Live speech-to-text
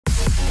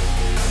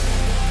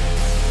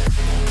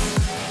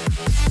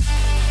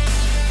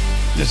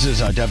This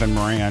is Devin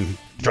Moran,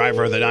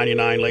 driver of the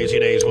 99 Lazy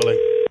Days, Willie.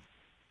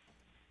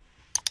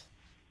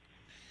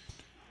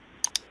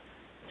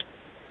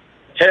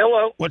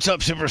 Hello. What's up,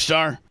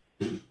 superstar?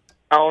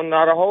 Oh,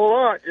 not a whole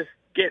lot. Just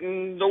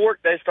getting the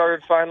workday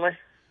started finally.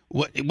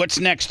 What's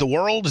next? The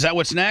World? Is that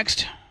what's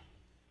next?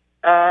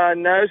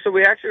 No. So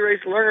we actually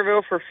raced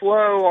Lernerville for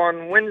Flow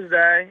on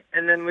Wednesday,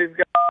 and then we've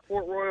got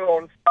Port Royal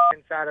on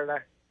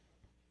Saturday.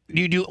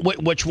 You do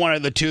which one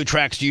of the two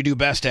tracks do you do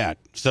best at?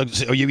 So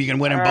you can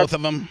win in both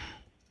of them?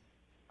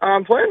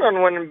 I'm planning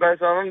on winning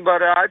both of them,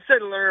 but I'd say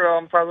Lernerville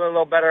I'm probably a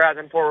little better at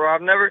than Port Royal.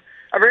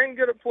 I've ran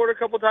good at Port a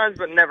couple times,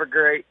 but never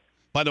great.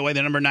 By the way,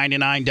 the number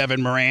 99,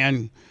 Devin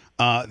Moran,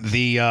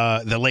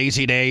 the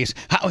Lazy Days.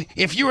 How,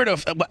 if you were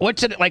to,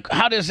 what's it like?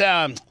 How does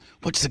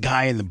what's the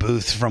guy in the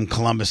booth from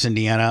Columbus,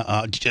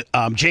 Indiana?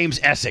 James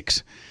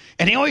Essex.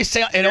 And he always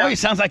always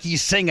sounds like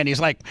he's singing. He's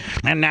like,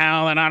 and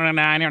now the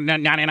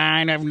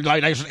 99.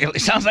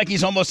 It sounds like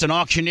he's almost an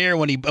auctioneer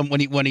when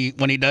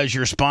he does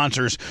your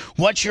sponsors.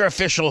 What's your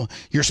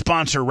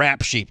sponsor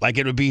rap sheet? Like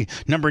it would be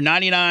number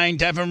 99,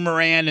 Devin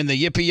Moran, and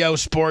the Yippee-Yo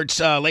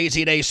Sports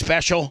Lazy Day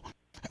Special.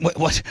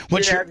 It's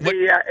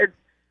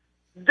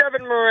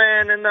Devin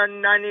Moran and the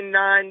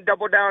 99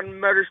 Double Down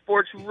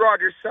Motorsports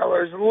Roger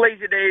Sellers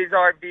Lazy Days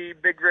RV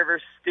Big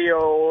River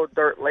Steel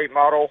Dirt Late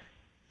Model.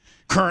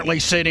 Currently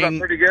sitting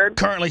pretty good.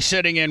 Currently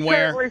sitting in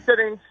where? Currently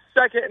sitting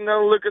second in the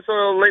Lucas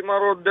Oil Late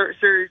Model Dirt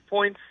Series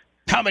points.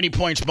 How many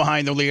points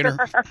behind the leader?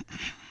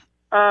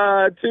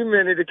 Too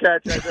many to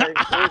catch, I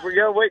think. we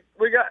gotta wait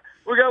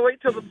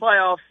till the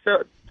playoffs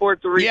for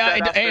it to reach.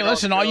 Yeah, hey,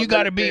 listen, all you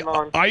gotta be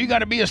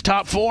is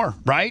top four,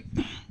 right?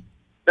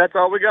 That's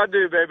all we gotta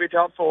do, baby.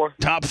 Top four.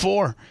 Top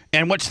four.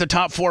 And what's the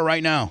top four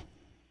right now?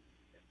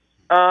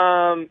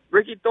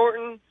 Ricky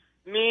Thornton,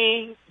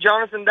 me,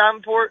 Jonathan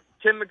Davenport,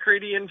 Tim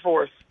McCready in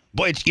fourth.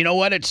 Boy, you know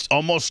what? It's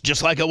almost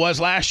just like it was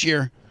last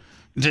year.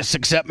 Just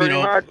except put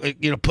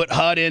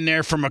HUD in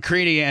there for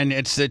McCready, and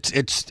it's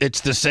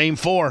the same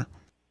four.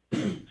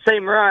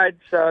 Same ride,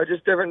 so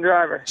just different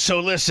driver. So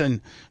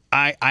listen,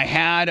 I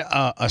had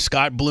a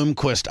Scott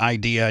Bloomquist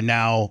idea.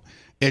 Now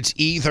it's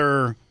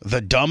either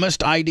the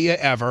dumbest idea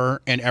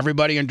ever, and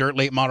everybody in dirt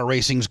late model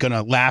racing is going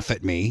to laugh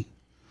at me,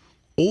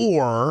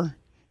 or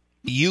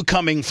you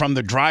coming from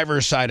the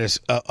driver's side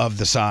of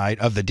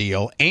the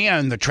deal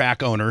and the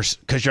track owners,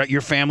 because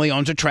your family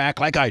owns a track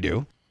like I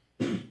do.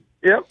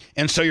 Yep.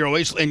 And so you're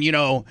always,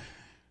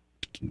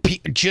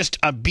 just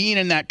being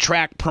in that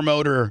track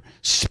promoter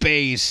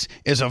space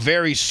is a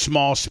very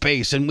small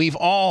space. And we've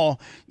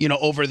all,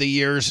 over the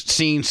years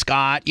seen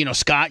Scott.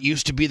 Scott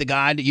used to be the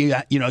guy that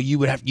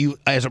you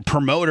as a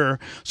promoter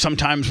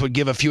sometimes would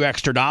give a few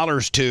extra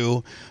dollars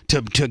to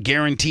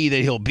guarantee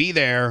that he'll be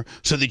there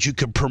so that you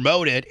could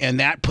promote it. And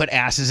that put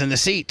asses in the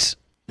seats.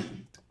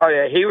 Oh,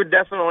 yeah, he would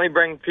definitely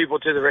bring people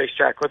to the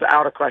racetrack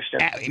without a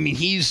question. I mean,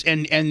 he's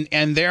and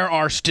there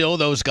are still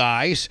those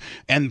guys,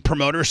 and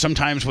promoters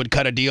sometimes would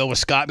cut a deal with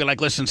Scott, be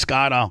like, listen,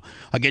 Scott, I'll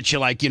get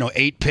you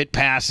 8 pit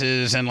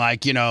passes and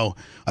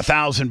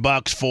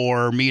 $1,000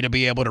 for me to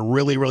be able to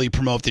really, really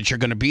promote that you're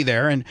going to be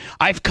there. And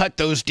I've cut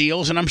those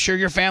deals, and I'm sure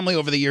your family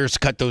over the years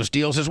cut those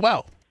deals as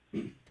well.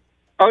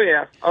 Oh,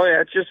 yeah.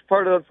 It's just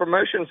part of the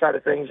promotion side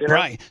of things,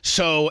 Right.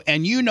 So,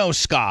 and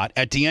Scott,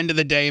 at the end of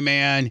the day,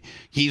 man,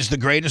 he's the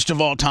greatest of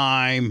all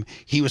time.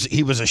 He was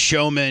a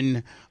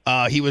showman.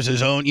 He was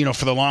his own,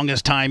 for the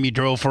longest time, he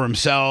drove for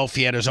himself.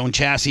 He had his own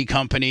chassis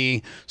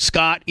company.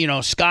 Scott.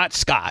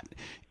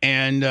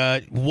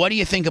 And what do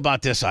you think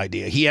about this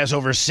idea? He has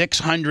over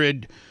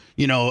 600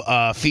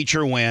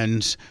 feature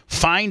wins.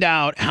 Find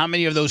out how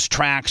many of those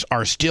tracks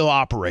are still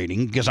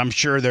operating, because I'm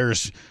sure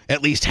there's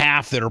at least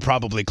half that are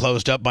probably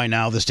closed up by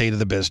now, the state of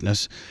the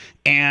business.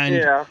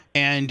 And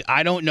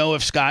I don't know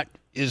if Scott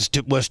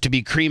was to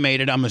be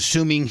cremated. I'm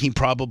assuming he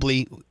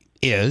probably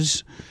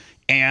is.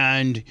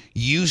 And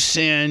you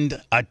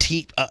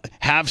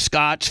have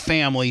Scott's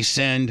family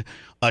send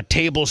a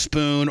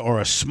tablespoon or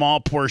a small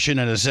portion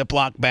in a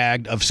Ziploc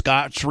bag of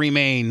Scott's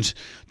remains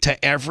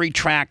to every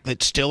track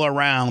that's still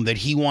around that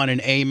he won an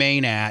A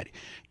main at,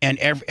 and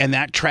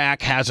that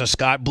track has a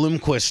Scott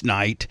Bloomquist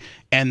night,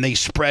 and they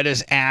spread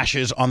his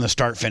ashes on the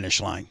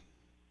start-finish line.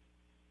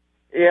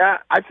 Yeah,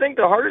 I think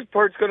the hardest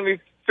part's going to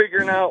be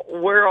figuring out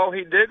where all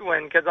he did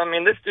win, because,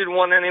 this dude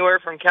won anywhere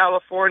from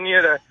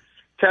California to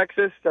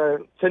Texas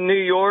to New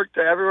York to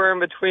everywhere in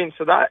between,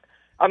 so that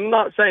I'm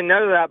not saying no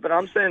to that, but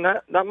I'm saying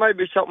that might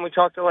be something we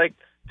talk to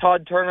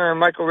Todd Turner or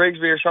Michael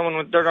Rigsby or someone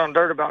with Dirt on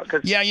Dirt about,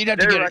 because their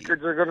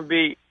records are going to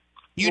be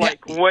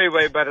way,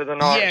 way better than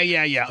ours.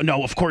 Yeah.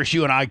 No, of course,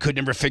 you and I could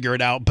never figure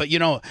it out. But,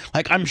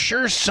 I'm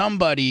sure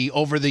somebody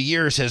over the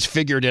years has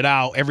figured it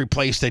out, every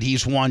place that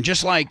he's won.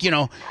 Just like,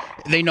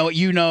 they know,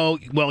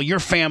 your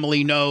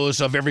family knows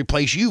of every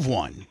place you've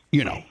won,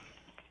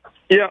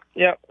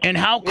 Yeah. And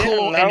how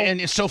cool.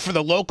 And so for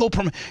the local,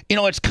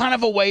 it's kind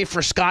of a way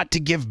for Scott to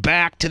give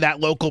back to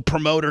that local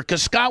promoter,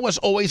 because Scott was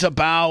always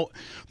about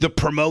the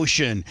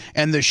promotion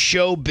and the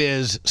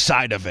showbiz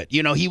side of it.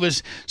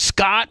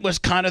 Scott was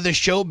kind of the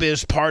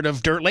showbiz part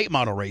of dirt late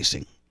model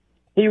racing.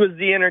 he was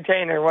the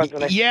entertainer,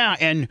 wasn't he? Yeah,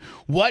 and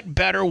what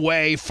better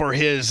way for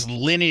his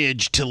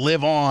lineage to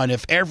live on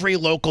if every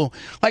local,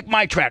 like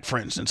my track, for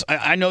instance,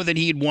 I know that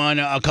he'd won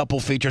a couple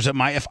features at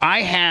if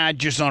I had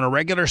just on a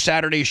regular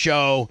Saturday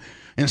show,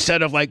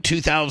 instead of like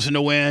 2,000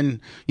 to win,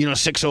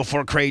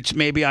 604 crates,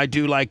 maybe I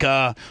do like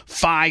a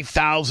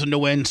 5,000 to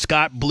win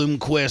Scott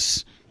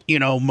Bloomquist,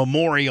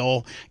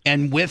 memorial,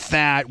 and with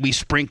that we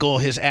sprinkle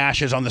his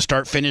ashes on the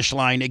start-finish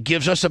line. It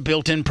gives us a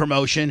built-in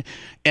promotion,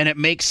 and it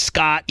makes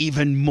Scott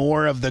even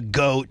more of the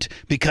GOAT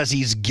because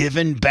he's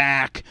given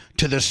back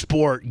to the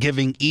sport,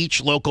 giving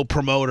each local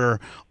promoter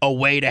a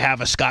way to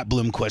have a Scott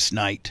Bloomquist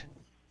night.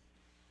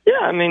 Yeah,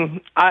 I mean,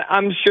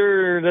 I'm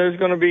sure there's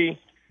going to be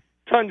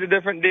tons of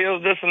different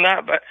deals, this and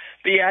that, but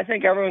yeah, I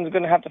think everyone's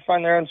going to have to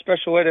find their own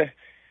special way to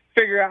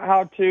figure out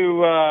how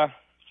to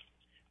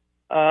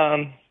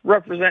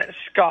represent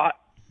Scott,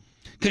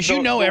 because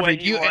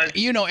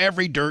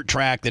every dirt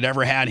track that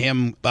ever had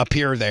him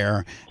appear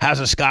there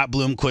has a Scott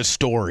Bloomquist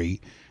story,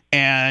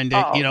 and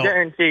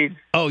guaranteed.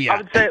 Oh yeah, I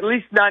would say at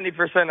least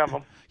 90% of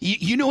them.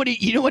 You know what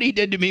he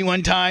did to me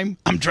one time?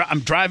 I'm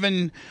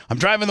driving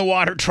the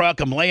water truck.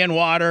 I'm laying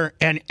water,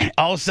 and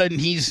all of a sudden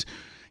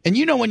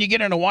and when you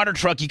get in a water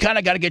truck, you kind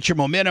of got to get your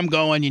momentum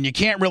going, and you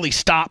can't really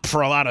stop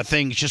for a lot of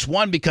things. Just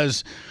one,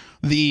 because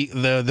the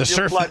You'll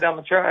slide down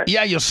the track.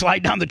 Yeah, you'll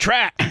slide down the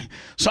track.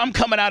 So I'm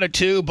coming out of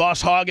 2,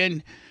 Boss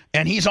Hagen,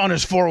 and he's on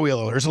his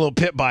 4-wheeler. There's a little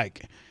pit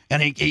bike.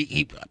 And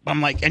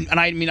I'm like, and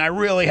I mean, I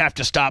really have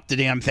to stop the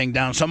damn thing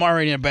down. So I'm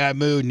already in a bad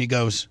mood. And he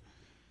goes,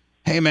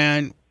 "Hey,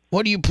 man,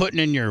 what are you putting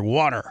in your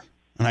water?"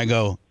 And I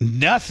go,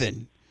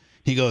 "Nothing."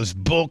 He goes,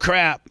 "Bull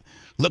crap.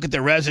 Look at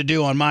the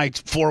residue on my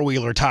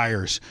 4-wheeler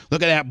tires.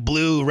 Look at that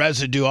blue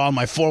residue on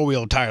my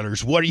 4-wheel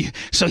tires. What are you?"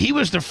 So he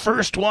was the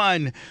first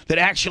one that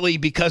actually,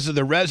 because of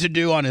the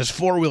residue on his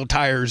 4-wheel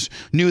tires,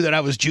 knew that I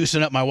was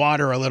juicing up my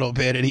water a little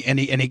bit. And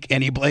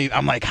he blamed.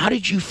 I'm like, "How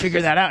did you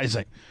figure that out?" He's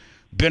like,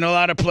 "Been a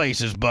lot of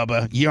places,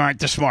 Bubba. You aren't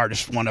the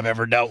smartest one I've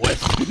ever dealt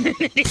with."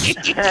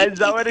 Is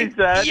that what he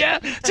said? Yeah,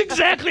 it's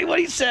exactly what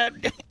he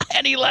said.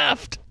 And he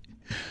left.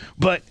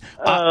 But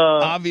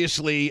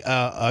obviously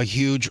a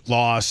huge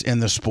loss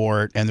in the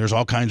sport, and there's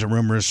all kinds of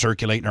rumors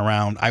circulating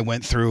around. I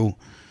went through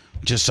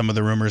just some of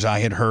the rumors I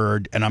had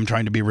heard, and I'm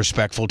trying to be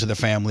respectful to the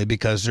family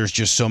because there's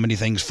just so many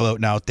things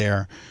floating out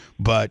there.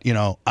 But,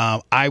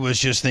 I was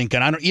just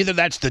thinking, either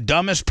that's the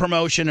dumbest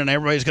promotion and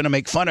everybody's going to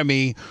make fun of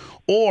me,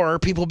 or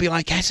people will be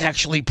like, "That's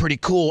actually pretty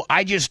cool."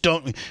 I just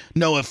don't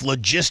know if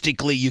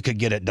logistically you could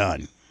get it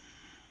done.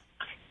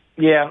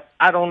 Yeah,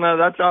 I don't know.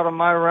 That's out of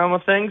my realm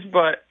of things,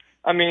 but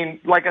I mean,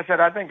 like I said,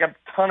 I think a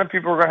ton of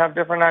people are going to have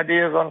different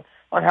ideas on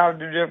how to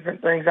do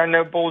different things. I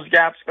know Bulls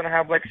Gap's going to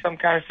have like some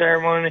kind of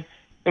ceremony,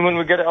 and when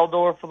we get to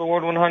Eldora for the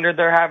World 100,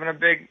 they're having a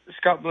big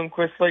Scott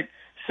Bloomquist like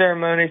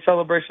ceremony,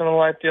 celebration of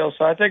life deal.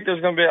 So I think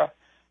there's going to be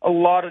a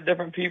lot of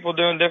different people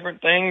doing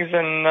different things,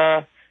 and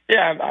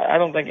I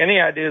don't think any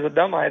idea is a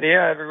dumb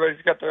idea.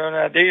 Everybody's got their own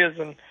ideas,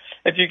 and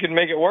if you can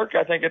make it work,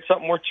 I think it's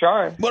something worth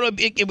trying. Well,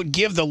 it would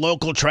give the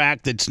local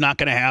track that's not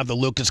going to have the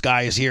Lucas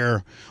guys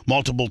here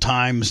multiple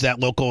times,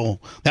 that local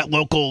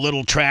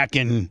little track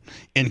in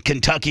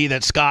Kentucky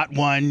that Scott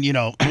won,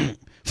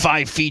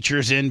 5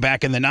 features in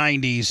back in the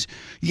 90s.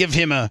 Give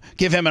him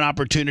an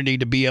opportunity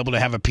to be able to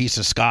have a piece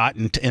of Scott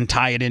and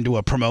tie it into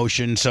a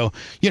promotion. So,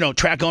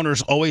 track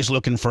owners always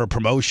looking for a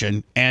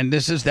promotion, and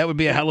that would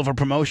be a hell of a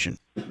promotion.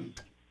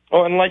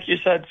 Oh, and like you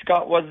said,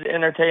 Scott was the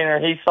entertainer.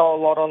 He saw a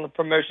lot on the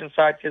promotion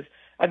side because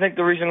I think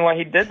the reason why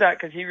he did that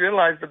because he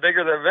realized the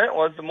bigger the event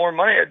was, the more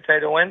money it'd pay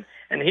to win,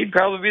 and he'd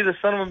probably be the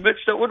son of a bitch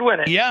that would win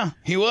it. Yeah,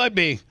 he would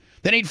be.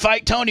 Then he'd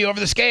fight Tony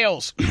over the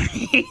scales.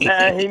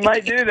 He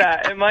might do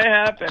that. It might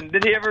happen.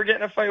 Did he ever get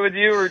in a fight with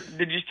you, or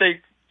did you stay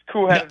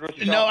cool-headed with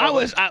Scott? No,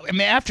 I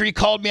mean, after he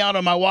called me out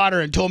on my water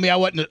and told me I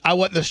wasn't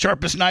the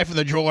sharpest knife in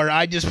the drawer,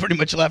 I just pretty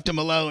much left him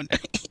alone.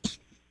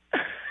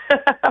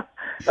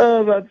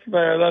 Oh, that's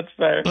fair. That's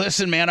fair.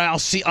 Listen, man, I'll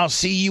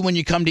see you when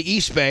you come to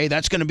East Bay.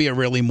 That's going to be a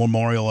really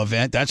memorial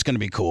event. That's going to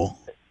be cool.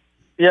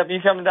 Yep,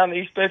 you coming down to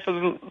East Bay for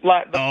the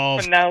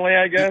finale,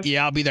 I guess?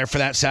 Yeah, I'll be there for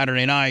that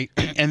Saturday night.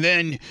 And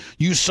then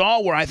you saw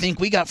where I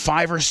think we got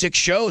 5 or 6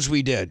 shows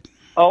we did.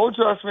 Oh,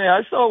 trust me,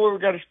 I saw where we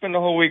got to spend the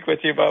whole week with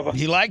you, Bubba.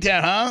 You like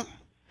that, huh?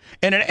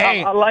 And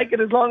hey, I like it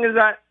as long as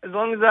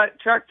that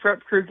track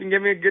prep crew can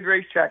give me a good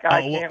racetrack.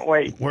 I can't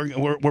wait.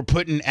 We're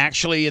putting,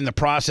 actually in the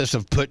process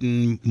of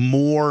putting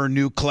more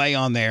new clay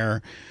on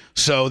there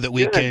so that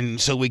we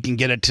can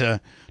get it to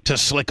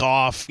slick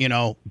off,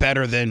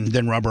 better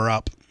than rubber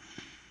up.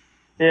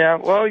 Yeah,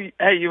 well,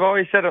 hey, you've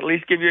always said at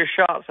least give you a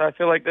shot, so I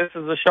feel like this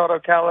is the shot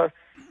Ocala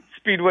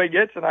Speedway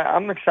gets, and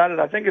I'm excited.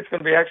 I think it's going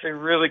to be actually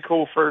really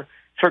cool to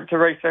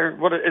race there.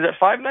 What is it?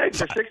 5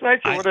 nights or 6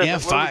 nights? Or what is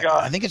it? 5.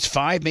 I think it's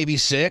 5, maybe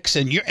 6.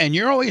 And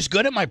you're always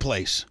good at my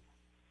place.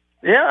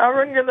 Yeah, I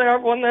run good there.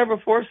 I've won there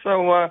before,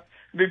 so it'd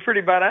be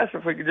pretty badass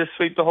if we could just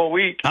sweep the whole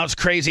week. How's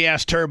crazy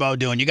ass Turbo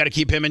doing? You got to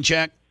keep him in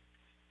check.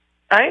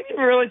 I ain't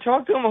even really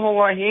talked to him a whole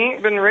lot. He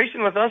ain't been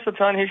racing with us a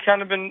ton. He's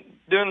kind of been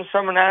doing the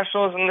summer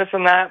nationals and this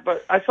and that.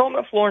 But I saw him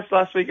at Florence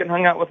last week and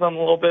hung out with him a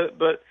little bit.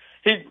 But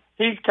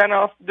he's kind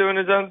of off doing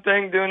his own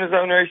thing, doing his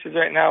own races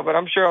right now. But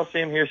I'm sure I'll see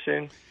him here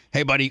soon.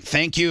 Hey, buddy,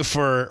 thank you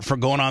for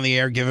going on the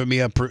air, giving me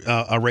a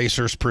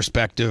racer's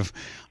perspective.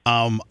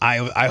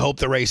 I hope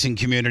the racing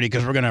community,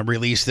 because we're going to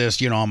release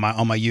this, on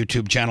my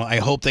YouTube channel, I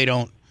hope they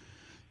don't,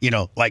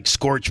 like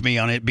scorch me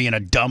on it being a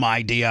dumb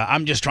idea.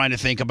 I'm just trying to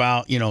think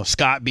about,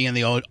 Scott being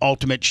the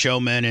ultimate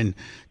showman and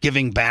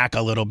giving back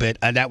a little bit.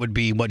 And that would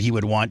be what he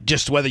would want.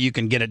 Just whether you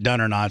can get it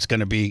done or not, it's going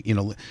to be,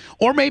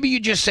 or maybe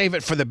you just save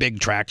it for the big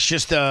tracks.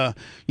 Just,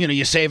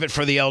 you save it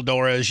for the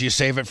Eldoras, you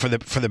save it for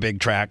the big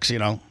tracks,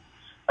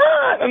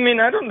 I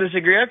mean, I don't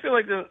disagree. I feel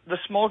like the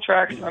small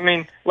tracks, I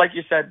mean, like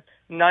you said,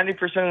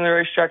 90% of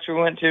the racetracks we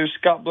went to,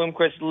 Scott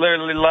Bloomquist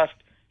literally left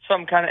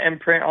some kind of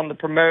imprint on the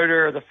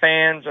promoter or the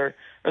fans or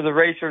the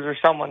racers or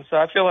someone. So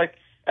I feel like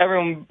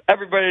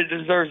everybody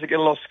deserves to get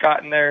a little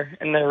Scott in their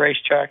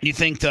racetrack. You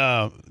think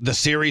the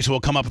series will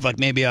come up with like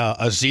maybe a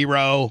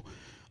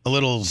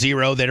little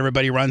zero that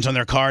everybody runs on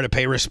their car to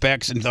pay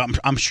respects, and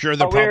I'm sure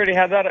we already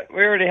had that.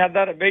 We already had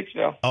that at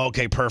Batesville.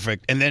 Okay,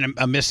 perfect. And then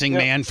a missing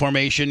man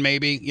formation,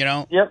 maybe.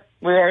 Yep,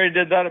 we already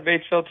did that at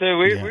Batesville too.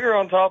 We were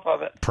on top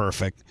of it.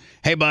 Perfect.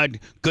 Hey, bud,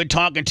 good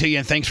talking to you,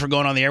 and thanks for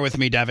going on the air with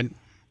me, Devin.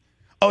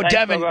 Oh, thanks,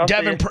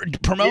 Devin,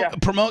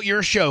 promote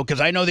your show, because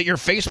I know that your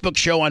Facebook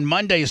show on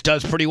Mondays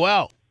does pretty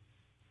well.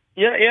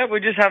 Yeah, we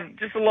just have a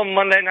little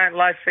Monday Night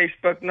Live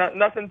Facebook.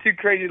 Nothing too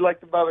crazy like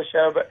the Bubba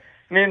show, but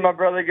me and my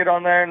brother get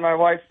on there, and my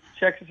wife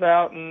checks us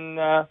out and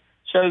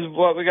shows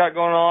what we got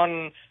going on,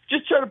 and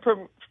just try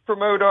to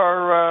promote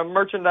our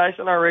merchandise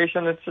and our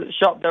racing. It's at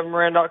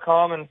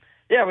shopdevinmoran.com, and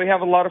yeah, we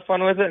have a lot of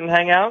fun with it and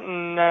hang out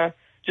and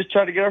just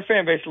try to get our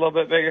fan base a little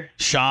bit bigger.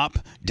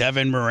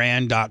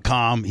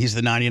 Shopdevinmoran.com. He's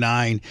the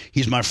 99.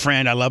 He's my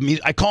friend. I love him.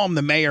 I call him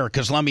the mayor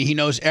because Lummy, he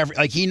knows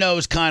he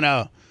kind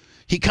of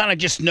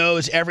just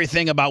knows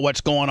everything about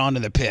what's going on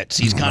in the pits.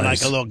 He's kind of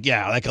like a little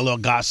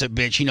gossip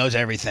bitch. He knows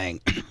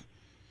everything.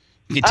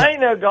 I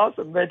ain't no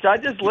gossip, bitch. I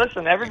just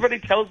listen. Everybody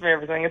tells me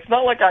everything. It's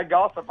not like I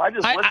gossip. I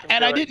just listen.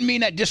 And I didn't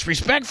mean that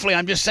disrespectfully.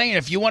 I'm just saying,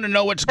 if you want to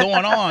know what's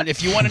going on,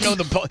 if you want to know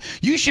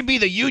you should be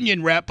the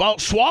union rep.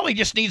 Swally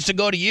just needs to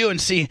go to you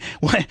and see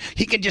what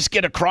he can just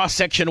get a cross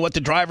section of what the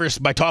drivers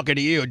by talking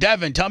to you.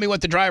 Devin, tell me what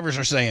the drivers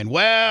are saying.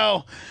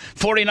 Well,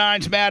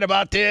 49's mad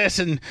about this,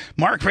 and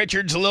Mark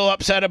Richards a little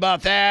upset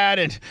about that,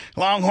 and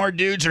Longhorn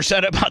dudes are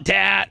upset about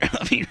that.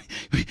 I mean,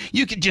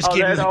 you could just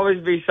there'd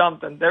always be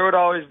something. There would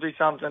always be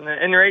something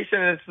in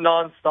racing. It's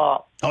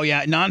nonstop. Oh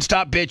yeah,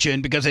 nonstop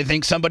bitching because they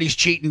think somebody's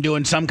cheating,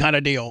 doing some kind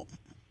of deal.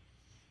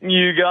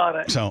 You got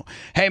it. So,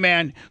 hey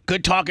man,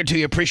 good talking to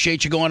you.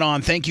 Appreciate you going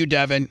on. Thank you,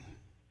 Devin.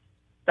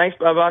 Thanks,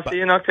 Bubba. I'll see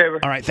you in October.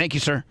 All right, thank you,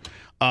 sir.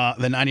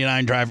 The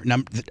 99 driver,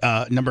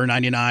 number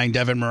 99,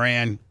 Devin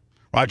Moran,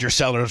 Roger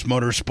Sellers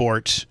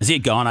Motorsports. Is he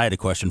gone? I had a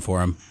question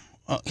for him.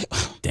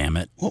 Damn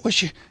it! What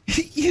was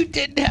you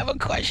didn't have a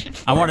question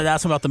for I wanted to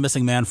ask him about the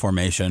missing man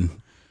formation.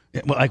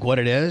 Like what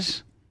it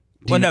is?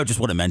 No, just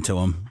what it meant to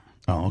him.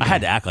 Oh, okay. I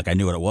had to act like I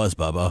knew what it was,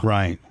 Bubba.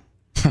 Right.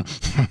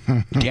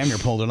 Damn, you're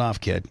pulled it off,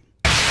 kid.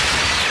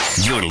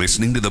 You're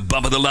listening to the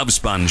Bubba the Love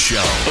Sponge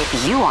Show.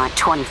 If you want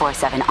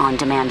 24/7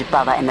 on-demand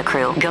Bubba and the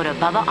crew, go to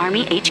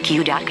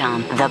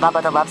BubbaArmyHQ.com. The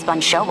Bubba the Love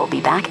Sponge Show will be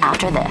back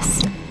after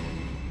this.